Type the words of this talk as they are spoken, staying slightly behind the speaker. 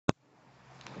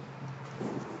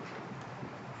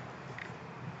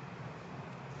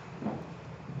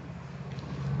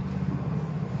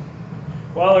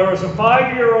Well, there was a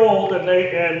 5-year-old, and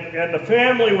the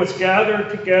family was gathered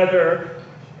together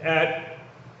at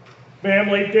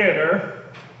family dinner,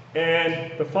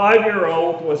 and the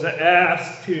 5-year-old was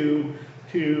asked to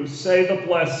say the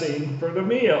blessing for the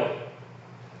meal.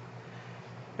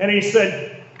 And he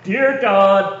said, "Dear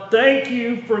God, thank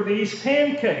you for these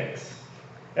pancakes."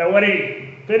 And when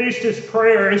he finished his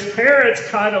prayer, his parents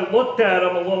kind of looked at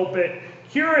him a little bit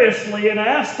curiously and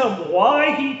asked him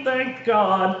why he thanked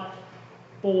God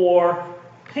for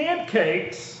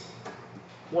pancakes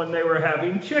when they were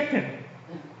having chicken.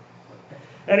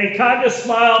 And he kind of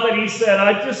smiled and he said,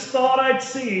 "I just thought I'd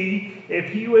see if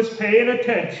he was paying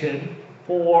attention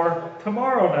for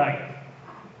tomorrow night."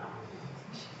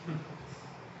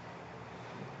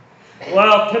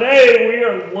 Well, today we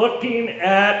are looking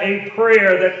at a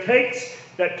prayer that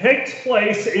takes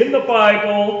place in the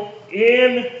Bible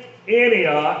in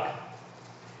Antioch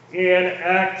in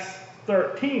Acts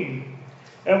 13.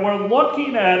 And we're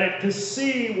looking at it to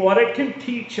see what it can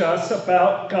teach us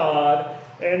about God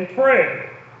and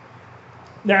prayer.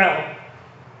 Now,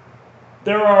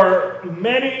 there are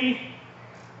many,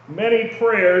 many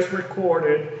prayers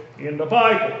recorded in the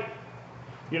Bible.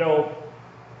 You know,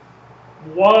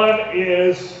 one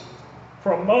is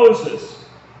from Moses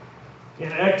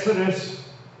in Exodus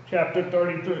chapter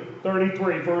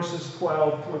 33, verses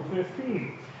 12 through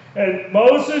 15. And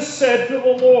Moses said to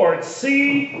the Lord,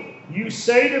 "See, you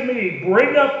say to me,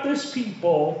 bring up this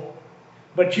people,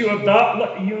 but you have not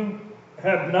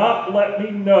let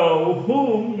me know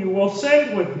whom you will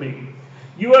send with me.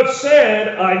 You have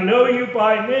said, I know you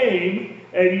by name,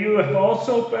 and you have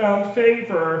also found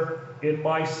favor in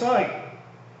my sight.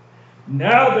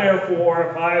 Now, therefore,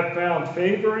 if I have found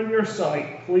favor in your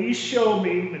sight, please show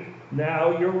me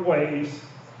now your ways,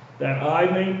 that I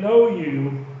may know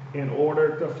you in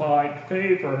order to find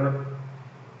favor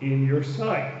in your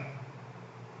sight.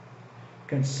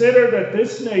 Consider that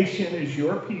this nation is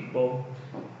your people."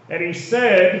 And he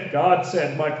said, God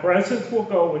said, "My presence will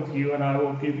go with you, and I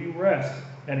will give you rest."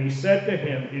 And he said to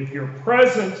him, "If your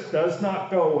presence does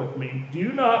not go with me,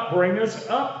 do not bring us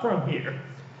up from here."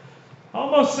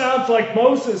 Almost sounds like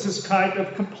Moses is kind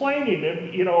of complaining.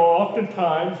 And, you know,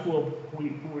 oftentimes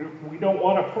we don't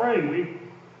want to pray. We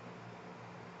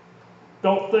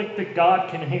don't think that God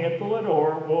can handle it,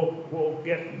 or we'll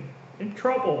get in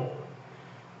trouble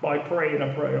by praying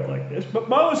a prayer like this. But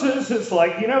Moses is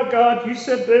like, "You know, God, you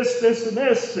said this, this, and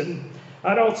this, and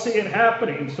I don't see it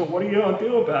happening, so what are you going to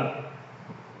do about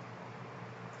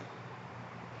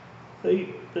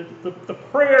it?" The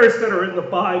prayers that are in the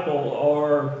Bible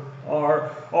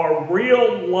are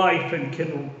real life and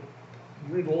can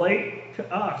relate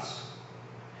to us.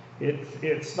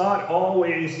 It's not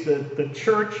always the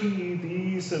churchy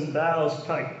these and thous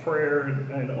type prayer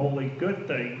and only good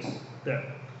things that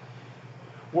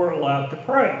we're allowed to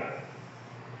pray.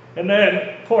 And then,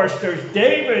 of course, there's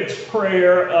David's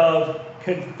prayer of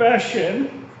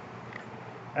confession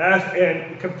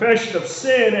and confession of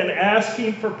sin and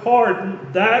asking for pardon.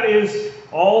 That is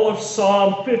all of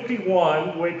Psalm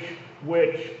 51, which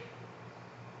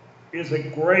is a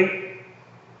great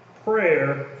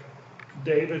prayer,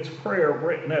 David's prayer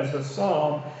written as a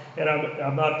psalm. And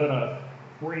I'm not going to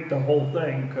read the whole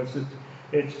thing because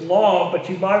it's long, but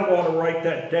you might want to write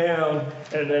that down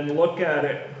and then look at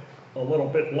it a little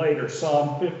bit later,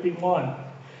 Psalm 51.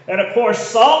 And of course,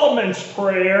 Solomon's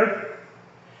prayer,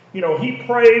 you know, he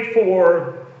prayed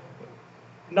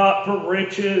not for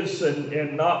riches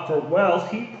and not for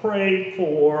wealth. He prayed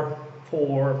for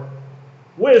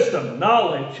wisdom,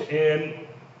 knowledge, and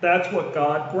that's what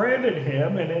God granted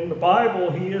him. And in the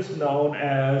Bible, he is known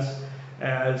as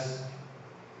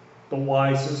the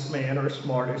wisest man or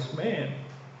smartest man.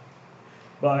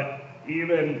 But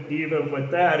even with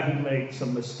that, he made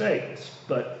some mistakes.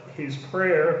 But his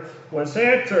prayer was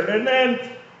answered. And then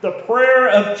the prayer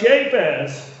of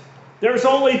Jabez. There's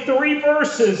only 3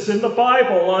 verses in the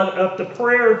Bible of the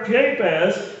prayer of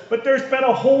Jabez, but there's been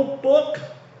a whole book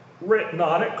written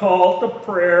on it called the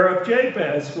Prayer of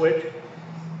Jabez, which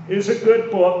is a good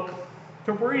book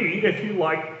to read if you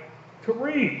like to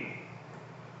read.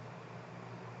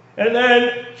 And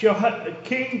then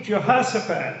King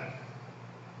Jehoshaphat.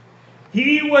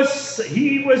 He was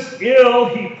ill,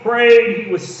 he prayed,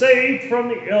 he was saved from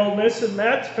the illness, and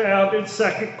that's found in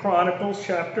 2 Chronicles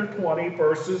chapter 20,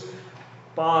 verses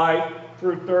 5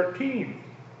 through 13.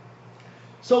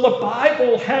 So the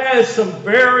Bible has some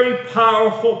very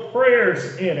powerful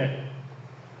prayers in it.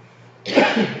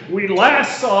 We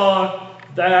last saw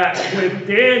that with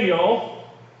Daniel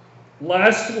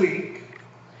last week.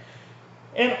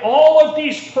 And all of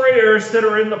these prayers that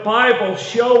are in the Bible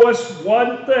show us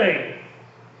one thing.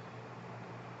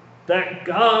 that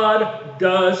God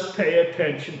does pay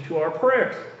attention to our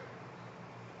prayers.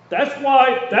 That's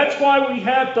why we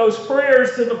have those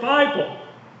prayers in the Bible.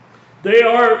 They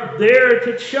are there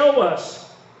to show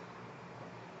us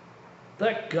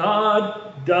that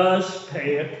God does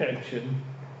pay attention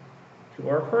to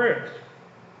our prayers.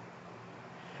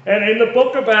 And in the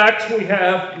book of Acts, we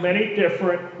have many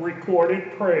different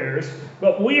recorded prayers,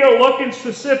 but we are looking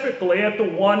specifically at the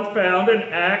one found in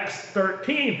Acts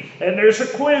 13. And there's a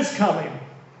quiz coming.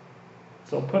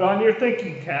 So put on your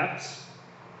thinking caps.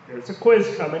 There's a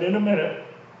quiz coming in a minute.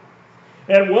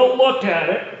 And we'll look at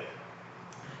it.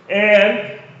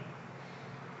 And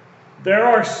there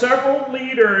are several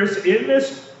leaders in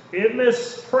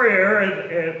this prayer,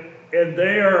 and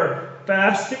they are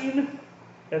fasting,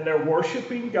 and they're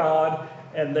worshiping God,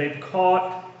 and they've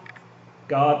caught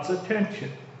God's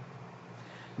attention.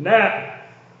 Now,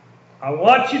 I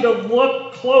want you to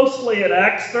look closely at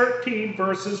Acts 13,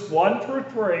 verses 1 through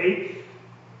 3,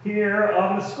 here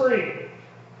on the screen.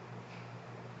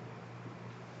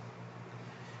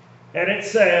 And it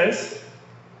says,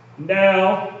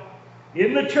 "Now,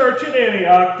 in the church at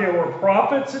Antioch, there were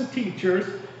prophets and teachers,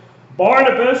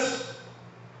 Barnabas,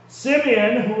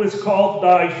 Simeon, who was called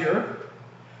Niger,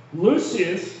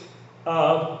 Lucius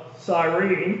of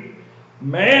Cyrene,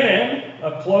 Manon,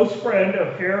 a close friend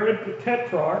of Herod the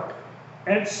Tetrarch,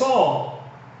 and Saul,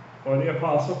 or the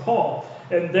Apostle Paul.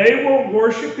 And they were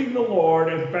worshiping the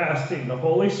Lord and fasting. The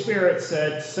Holy Spirit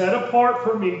said, 'Set apart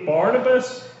for me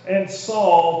Barnabas and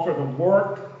Saul for the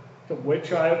work to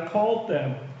which I have called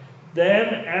them.'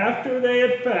 Then, after they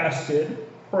had fasted,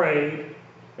 prayed,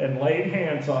 and laid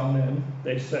hands on them,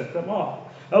 they sent them off."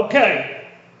 Okay.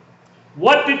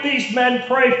 What did these men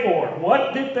pray for?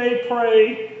 What did they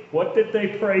pray? What did they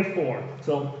pray for?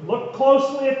 So look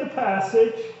closely at the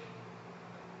passage.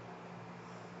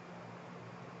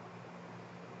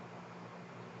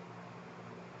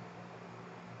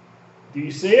 Do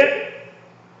you see it?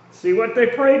 See what they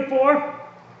prayed for?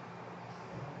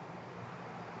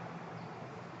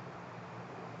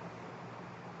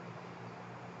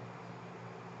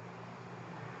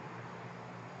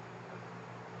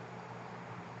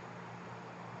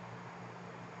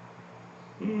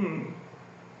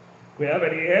 We have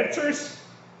any answers?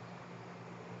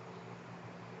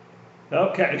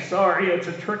 Okay, sorry, it's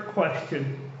a trick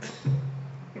question.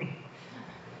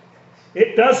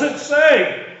 It doesn't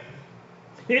say.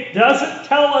 It doesn't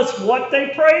tell us what they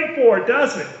prayed for,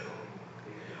 does it?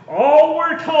 All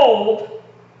we're told,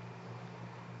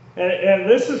 and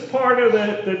this is part of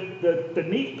the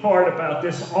neat part about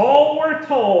this, all we're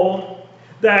told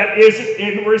that is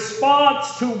in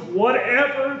response to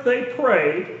whatever they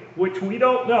prayed, which we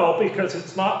don't know because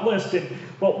it's not listed,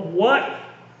 but what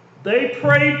they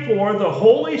prayed for, the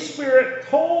Holy Spirit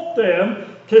told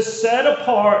them to set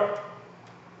apart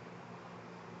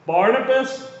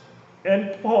Barnabas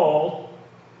and Paul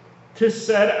to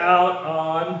set out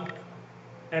on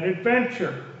an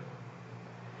adventure.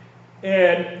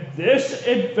 And this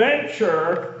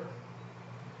adventure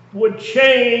would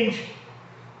change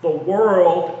the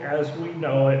world as we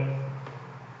know it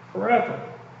forever.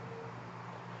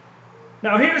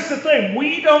 Now here's the thing,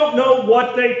 we don't know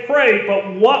what they prayed, but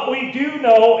what we do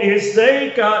know is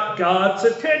they got God's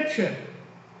attention.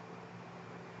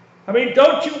 I mean,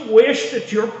 don't you wish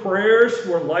that your prayers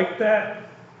were like that?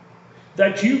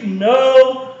 That you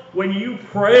know when you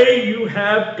pray you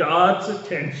have God's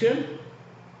attention?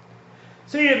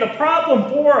 See, and the problem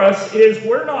for us is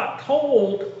we're not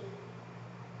told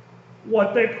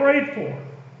what they prayed for.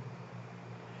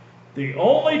 The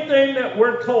only thing that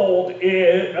we're told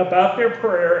about their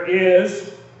prayer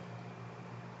is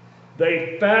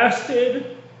they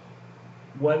fasted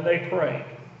when they prayed.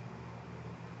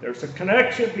 There's a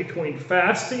connection between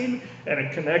fasting and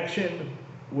a connection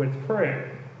with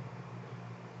prayer.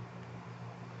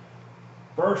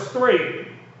 Verse 3,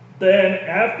 then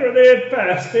after they had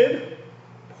fasted,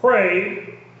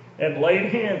 prayed, and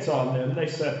laid hands on them, they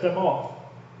sent them off.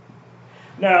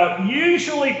 Now,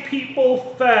 usually people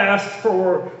fast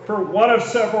for one of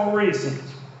several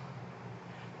reasons.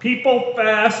 People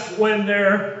fast when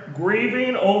they're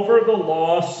grieving over the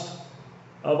loss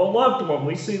of a loved one.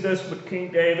 We see this with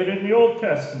King David in the Old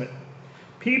Testament.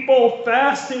 People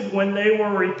fasted when they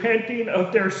were repenting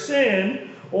of their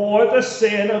sin or the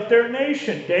sin of their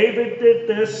nation. David did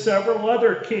this. Several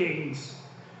other kings,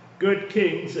 good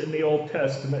kings in the Old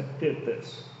Testament, did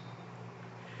this.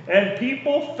 And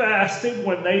people fasted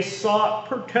when they sought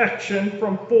protection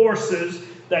from forces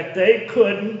that they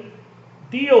couldn't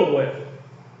deal with.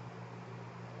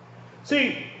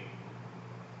 See,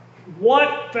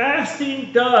 what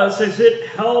fasting does is it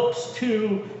helps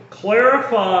to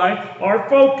clarify our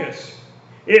focus.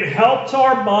 It helps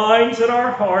our minds and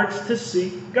our hearts to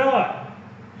seek God.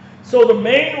 So the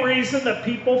main reason that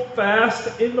people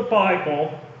fast in the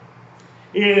Bible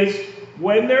is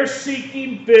when they're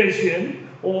seeking vision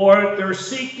or they're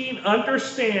seeking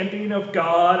understanding of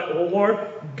God or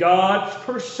God's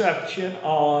perception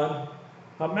on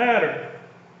a matter.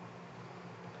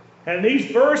 And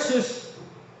these verses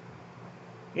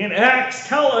in Acts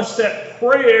tell us that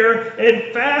prayer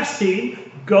and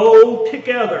fasting go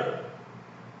together.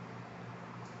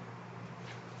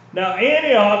 Now,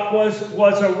 Antioch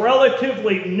was a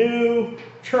relatively new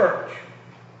church,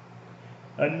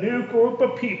 a new group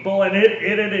of people, and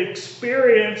it had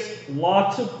experienced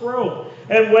lots of growth.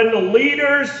 And when the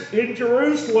leaders in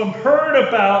Jerusalem heard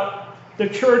about the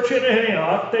church in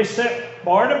Antioch, they sent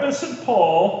Barnabas and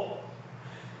Paul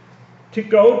to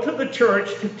go to the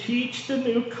church to teach the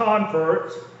new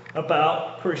converts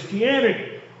about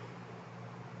Christianity.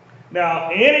 Now,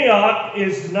 Antioch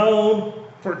is known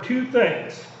for two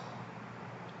things.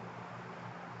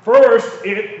 First,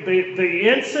 the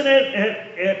incident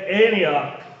at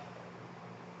Antioch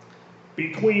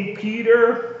between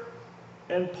Peter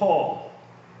and Paul,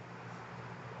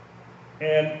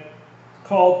 and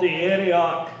called the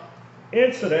Antioch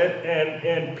incident,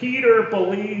 and Peter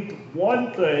believed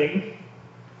one thing,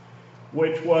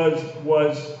 which was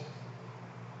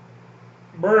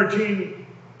merging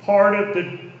part of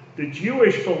the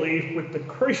Jewish belief with the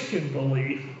Christian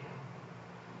belief,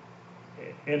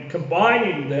 and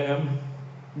combining them,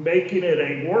 making it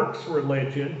a works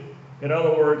religion. In other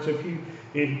words, if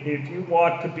you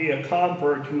want to be a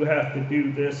convert, you have to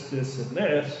do this, this, and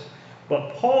this.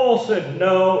 But Paul said,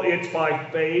 no, it's by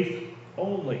faith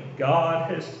only.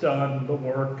 God has done the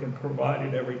work and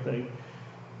provided everything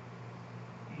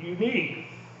you need.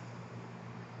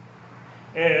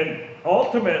 And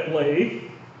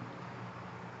ultimately,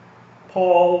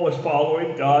 Paul was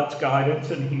following God's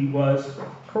guidance, and he was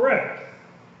correct.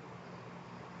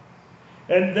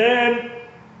 And then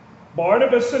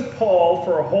Barnabas and Paul,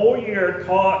 for a whole year,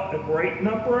 taught a great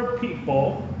number of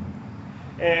people,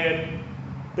 and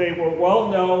they were well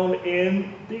known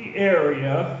in the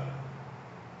area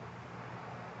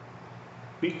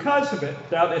because of it.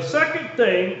 Now, the second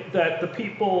thing that the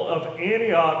people of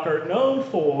Antioch are known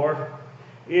for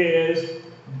is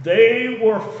they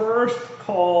were first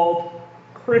called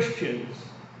Christians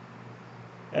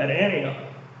at Antioch.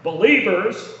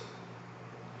 Believers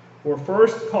were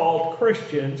first called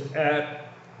Christians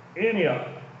at Antioch.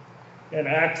 And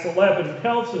Acts 11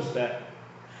 tells us that.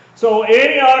 So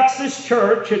Antioch's this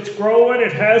church, it's growing,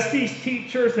 it has these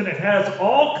teachers, and it has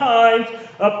all kinds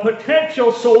of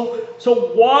potential.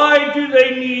 So why do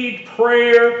they need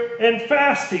prayer and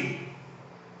fasting?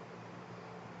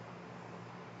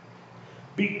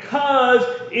 Because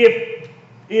if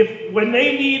when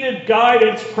they needed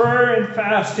guidance, prayer and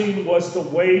fasting was the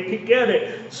way to get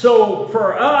it. So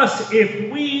for us,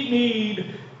 if we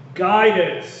need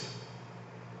guidance,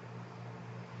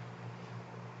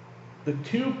 the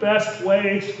two best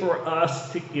ways for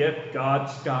us to get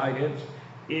God's guidance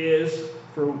is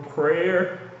through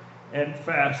prayer and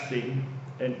fasting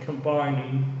and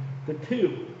combining the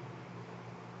two.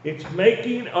 It's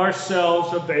making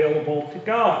ourselves available to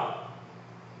God.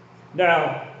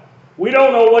 Now, we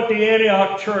don't know what the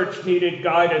Antioch church needed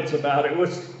guidance about. It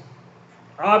was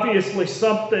obviously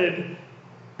something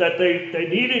that they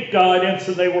needed guidance,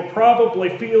 and they were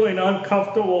probably feeling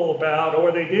uncomfortable about,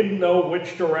 or they didn't know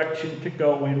which direction to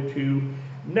go into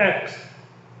next.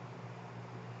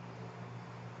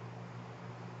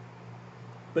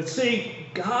 But see,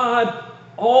 God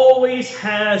always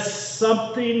has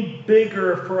something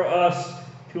bigger for us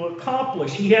to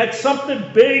accomplish. He had something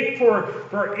big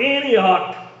for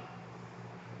Antioch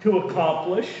to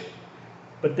accomplish,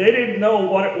 but they didn't know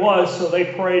what it was, so they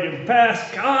prayed and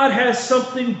fasted. God has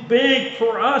something big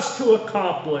for us to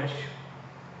accomplish.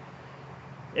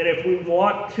 And if we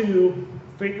want to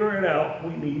figure it out,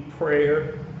 we need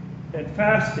prayer and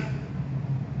fasting.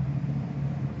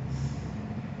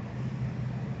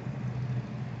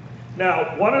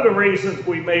 Now, one of the reasons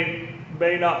we may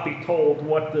not be told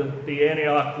what the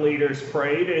Antioch leaders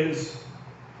prayed is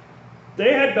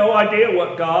they had no idea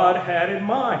what God had in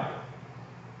mind.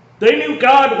 They knew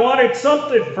God wanted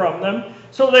something from them,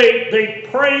 so they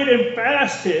prayed and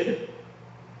fasted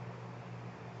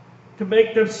to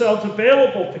make themselves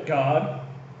available to God.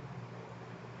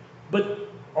 But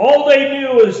all they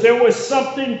knew is there was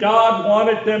something God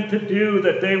wanted them to do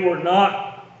that they were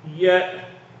not yet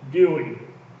doing.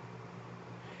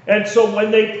 And so when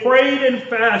they prayed and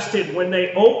fasted, when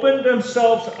they opened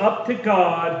themselves up to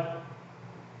God,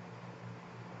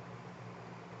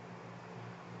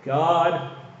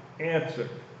 God answered.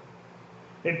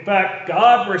 In fact,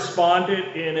 God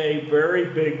responded in a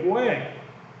very big way.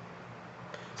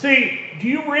 See, do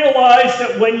you realize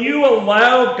that when you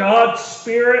allow God's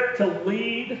Spirit to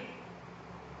lead,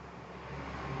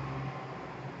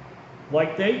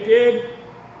 like they did,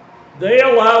 they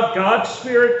allowed God's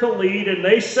Spirit to lead, and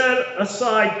they set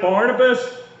aside Barnabas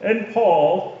and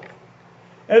Paul,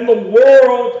 and the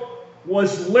world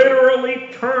was literally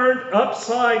turned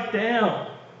upside down.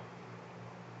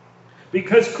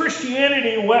 Because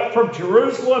Christianity went from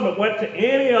Jerusalem, it went to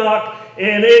Antioch,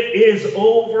 and it is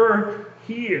over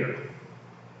here.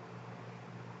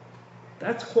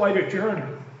 That's quite a journey.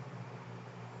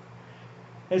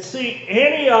 And see,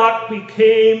 Antioch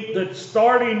became the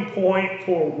starting point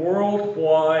for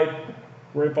worldwide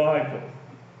revival.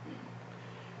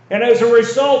 And as a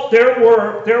result, there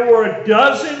were a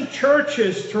dozen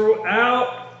churches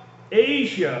throughout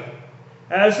Asia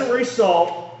as a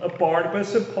result of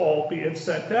Barnabas and Paul being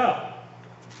sent out.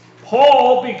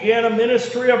 Paul began a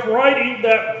ministry of writing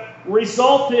that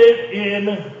resulted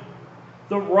in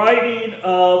the writing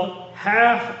of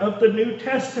half of the New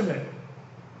Testament.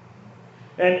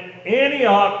 And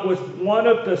Antioch was one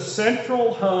of the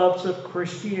central hubs of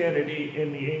Christianity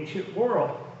in the ancient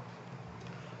world.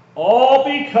 All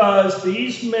because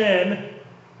these men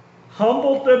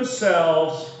humbled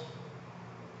themselves.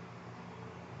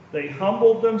 They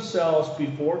humbled themselves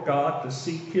before God to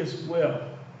seek His will.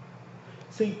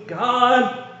 See,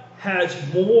 God has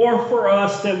more for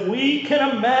us than we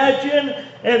can imagine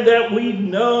and that we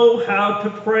know how to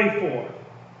pray for.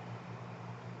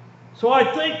 So I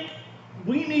think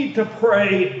we need to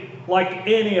pray like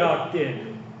Antioch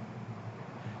did.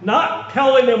 Not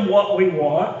telling Him what we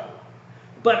want,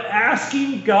 but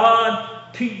asking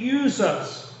God to use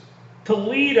us, to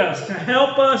lead us, to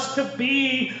help us to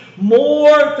be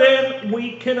more than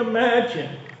we can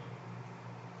imagine.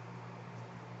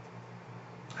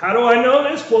 How do I know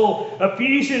this? Well,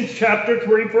 Ephesians chapter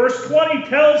 3, verse 20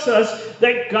 tells us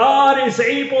that God is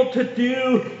able to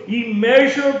do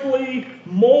immeasurably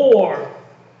more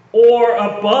or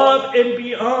above and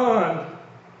beyond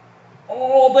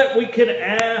all that we can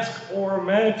ask or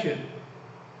imagine,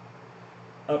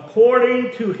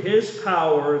 according to His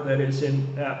power that is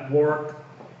at work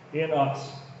in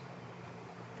us.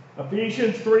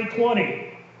 Ephesians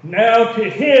 3:20. Now to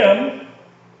Him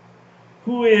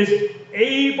who is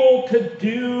able to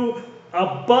do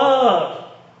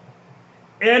above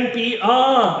and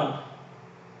beyond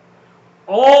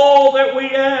all that we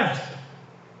ask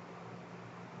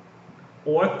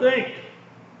or think.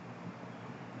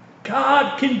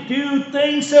 God can do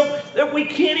things that we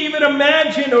can't even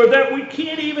imagine or that we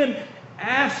can't even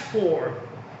ask for,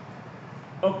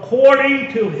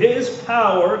 according to His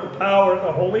power, the power of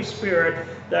the Holy Spirit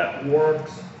that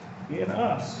works in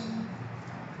us.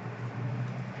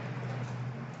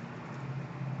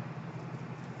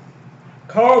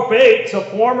 Carl Bates, a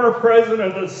former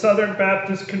president of the Southern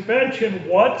Baptist Convention,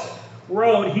 once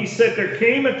wrote, he said, "There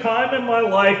came a time in my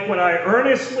life when I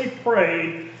earnestly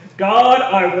prayed, God,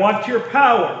 I want your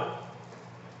power.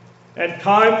 And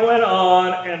time went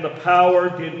on and the power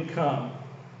didn't come.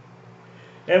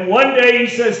 And one day," he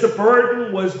says, "the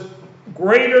burden was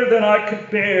greater than I could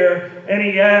bear. And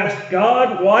he asked,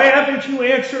 God, why haven't you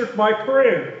answered my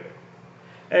prayer?"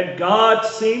 And God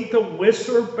seemed to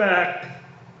whisper back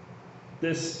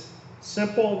this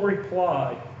simple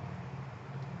reply: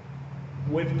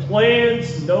 with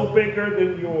plans no bigger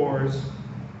than yours,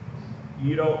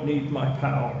 you don't need my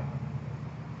power.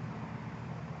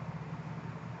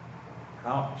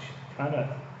 Ouch.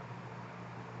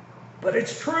 But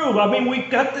it's true. I mean,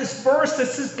 we've got this verse that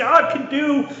says God can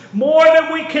do more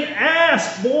than we can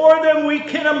ask, more than we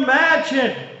can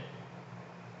imagine.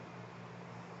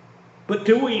 But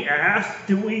do we ask?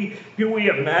 Do we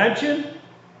imagine?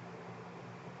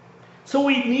 So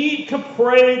we need to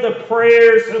pray the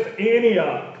prayers of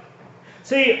Antioch.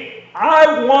 See,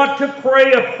 I want to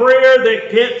pray a prayer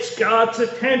that gets God's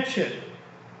attention,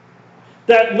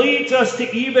 that leads us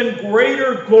to even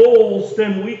greater goals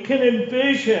than we can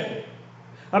envision.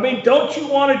 I mean, don't you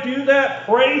want to do that?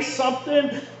 Pray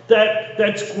something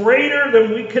that's greater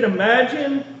than we can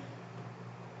imagine?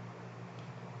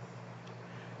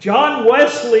 John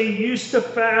Wesley used to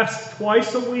fast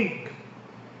twice a week.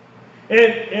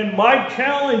 And my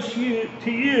challenge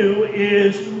to you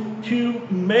is to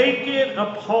make it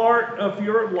a part of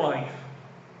your life.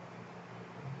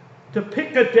 To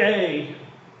pick a day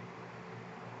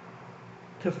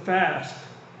to fast,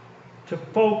 to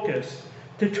focus,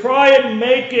 to try and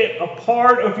make it a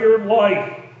part of your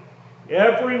life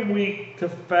every week, to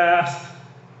fast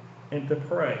and to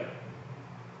pray.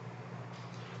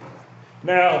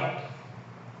 Now,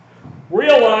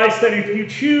 realize that if you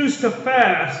choose to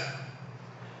fast,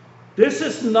 this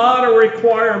is not a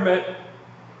requirement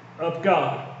of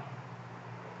God.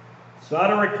 It's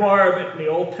not a requirement in the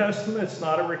Old Testament. It's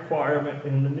not a requirement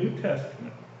in the New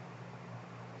Testament.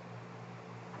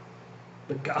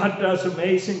 But God does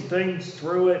amazing things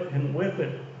through it and with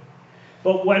it.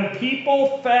 But when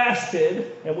people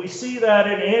fasted, and we see that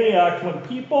in Antioch, when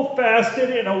people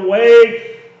fasted in a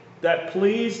way that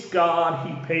pleased God,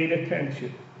 he paid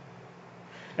attention.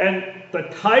 And the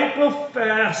type of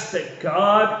fast that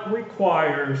God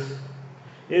requires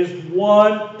is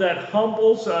one that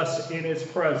humbles us in his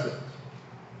presence.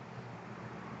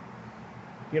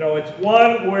 You know, it's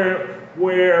one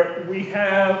where we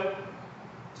have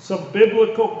some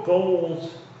biblical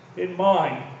goals in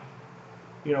mind.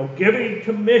 You know, giving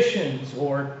to missions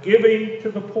or giving to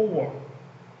the poor.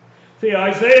 See,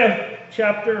 Isaiah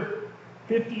chapter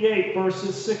 58,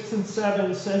 verses 6 and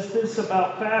 7 says this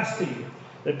about fasting,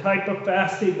 the type of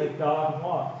fasting that God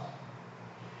wants.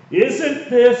 Isn't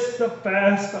this the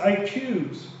fast I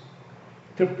choose?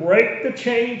 To break the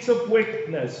chains of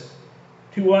wickedness,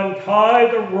 to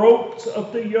untie the ropes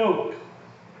of the yoke,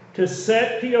 to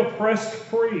set the oppressed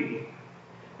free,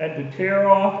 and to tear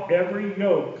off every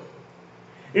yoke.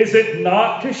 Is it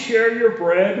not to share your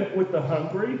bread with the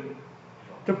hungry,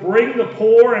 to bring the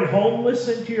poor and homeless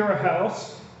into your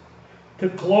house, to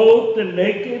clothe the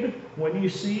naked when you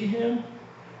see him,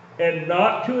 and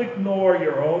not to ignore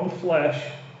your own flesh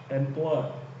and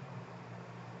blood?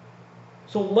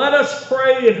 So let us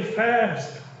pray and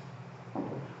fast,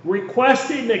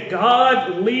 requesting that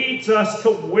God leads us to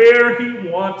where he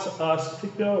wants us to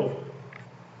go.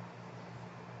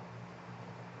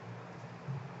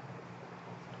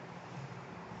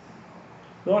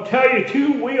 So I'll tell you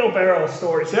two wheelbarrow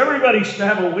stories. Everybody should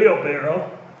have a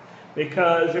wheelbarrow,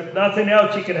 because if nothing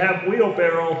else, you can have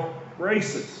wheelbarrow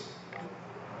races.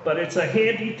 But it's a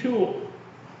handy tool.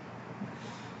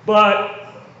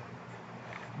 But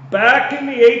back in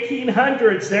the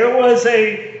 1800s, there was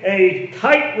a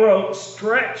tightrope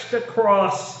stretched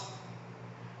across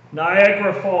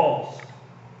Niagara Falls.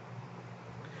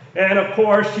 And of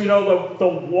course, you know, the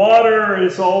water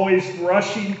is always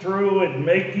rushing through and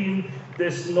making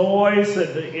this noise,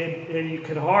 and you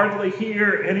can hardly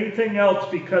hear anything else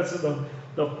because of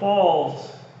the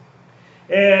falls.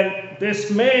 And this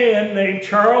man named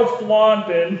Charles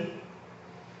Blondin,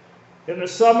 in the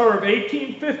summer of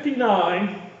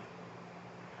 1859,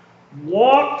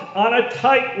 walked on a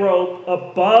tightrope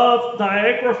above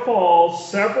Niagara Falls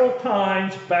several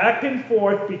times back and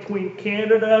forth between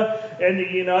Canada and the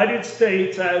United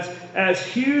States as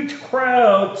huge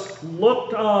crowds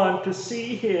looked on to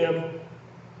see him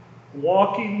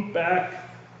walking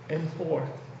back and forth.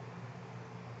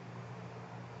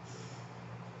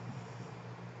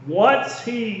 Once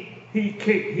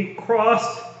he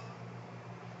crossed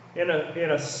in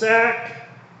a sack.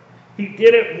 He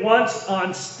did it once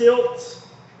on stilts.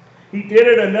 He did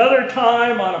it another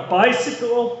time on a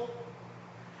bicycle.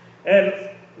 And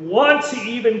once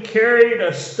he even carried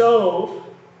a stove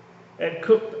and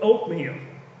cooked oatmeal.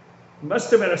 It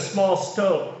must have been a small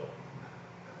stove.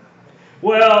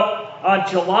 Well, on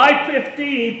July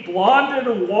 15th,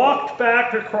 Blondin walked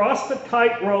back across the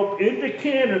tightrope into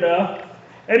Canada,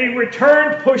 and he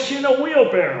returned pushing a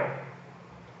wheelbarrow.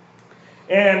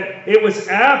 And it was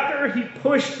after he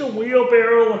pushed the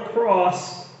wheelbarrow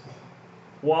across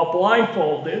while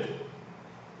blindfolded,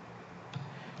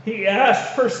 he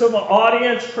asked for some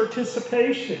audience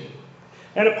participation.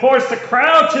 And of course, the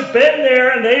crowds had been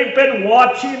there, and they had been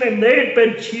watching, and they had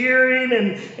been cheering,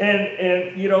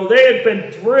 and you know, they had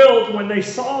been thrilled when they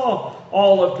saw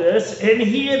all of this. And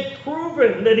he had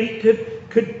proven that he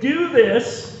could do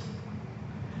this.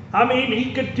 I mean,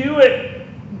 he could do it,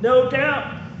 no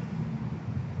doubt.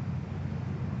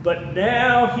 But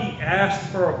now he asked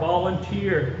for a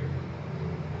volunteer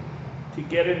to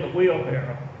get in the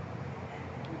wheelbarrow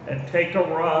and take a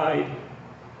ride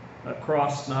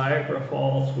across Niagara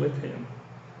Falls with him.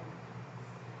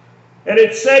 And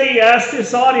it said he asked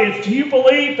his audience, "Do you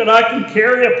believe that I can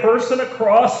carry a person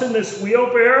across in this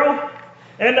wheelbarrow?"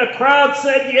 And the crowd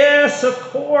said, "Yes, of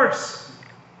course."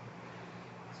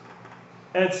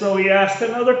 And so he asked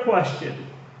another question.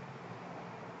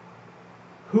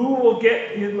 Who will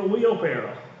get in the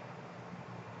wheelbarrow?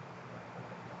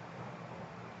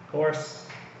 Of course,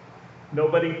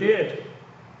 nobody did.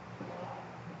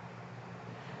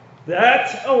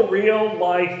 That's a real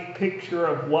life picture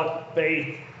of what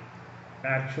faith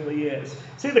actually is.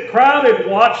 See, the crowd had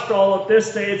watched all of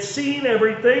this. They had seen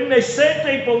everything. They said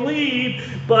they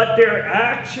believed, but their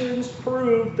actions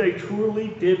proved they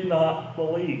truly did not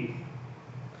believe.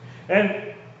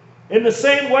 And in the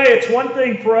same way, it's one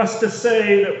thing for us to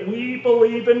say that we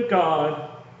believe in God,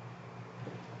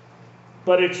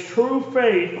 but it's true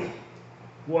faith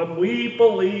when we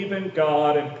believe in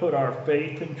God and put our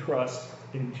faith and trust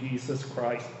in Jesus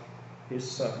Christ, his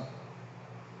Son.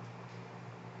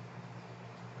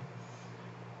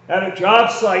 At a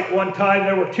job site one time,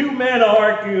 there were two men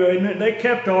arguing, and they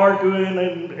kept arguing,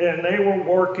 and they were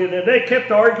working, and they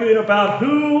kept arguing about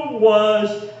who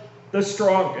was the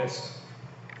strongest.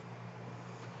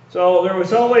 So there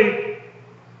was only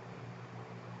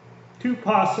two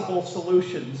possible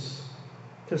solutions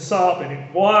to solving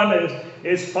it. One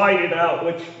is fight it out,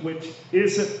 which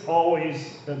isn't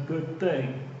always a good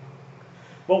thing.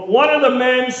 But one of the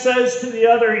men says to the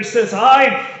other, he says,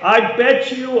 I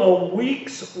bet you a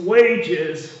week's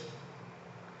wages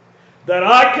that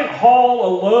I can haul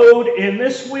a load in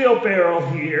this wheelbarrow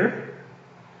here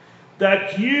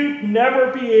that you'd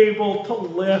never be able to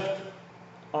lift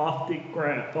off the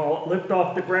ground.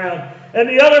 And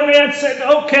the other man said,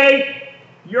 okay,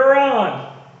 you're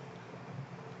on.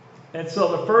 And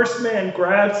so the first man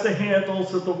grabs the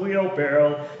handles of the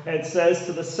wheelbarrow and says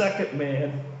to the second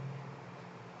man,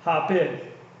 hop in.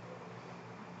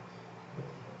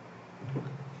 Of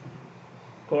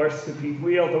course, if he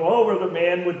wheeled him over, the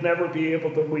man would never be able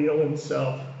to wheel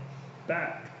himself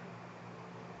back.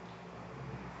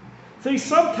 See,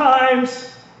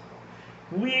 sometimes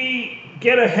we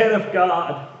get ahead of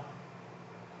God.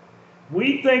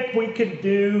 We think we can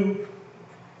do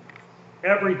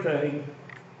everything,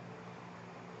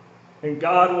 and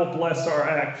God will bless our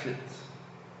actions.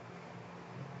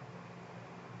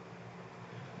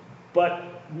 But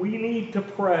we need to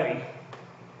pray,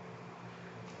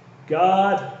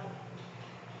 God,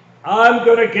 I'm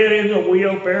going to get in the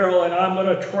wheelbarrow and I'm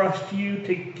going to trust you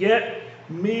to get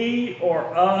me or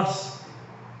us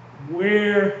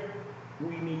where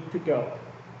we need to go.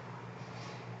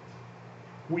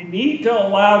 We need to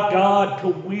allow God to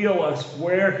wheel us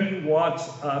where he wants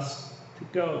us to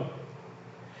go.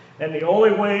 And the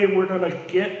only way we're going to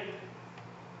get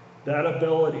that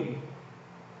ability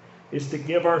is to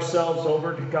give ourselves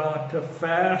over to God, to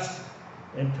fast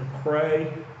and to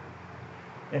pray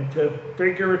and to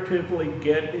figuratively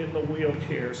get in the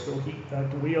wheelchair,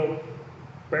 the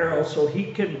wheelbarrow, so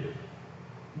he can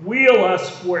wheel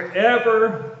us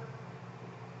wherever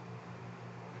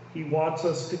he wants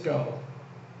us to go.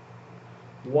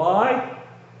 Why?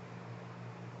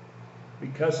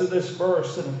 Because of this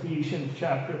verse in Ephesians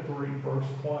chapter 3, verse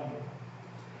 20.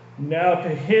 Now to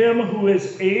him who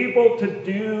is able to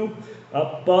do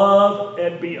above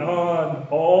and beyond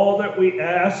all that we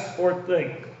ask or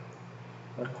think,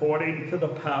 according to the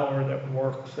power that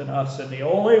works in us. And the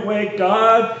only way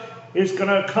God is going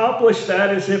to accomplish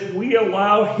that is if we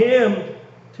allow him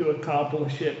to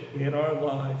accomplish it in our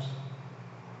lives.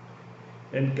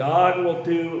 And God will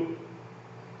do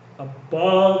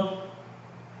above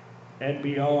and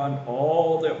beyond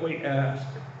all that we ask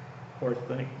or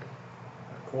think,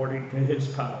 according to his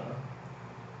power.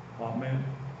 Amen.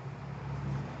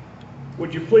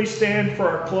 Would you please stand for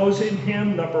our closing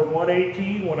hymn, number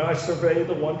 118, When I Survey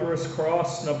the Wondrous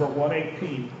Cross, number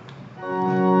 118.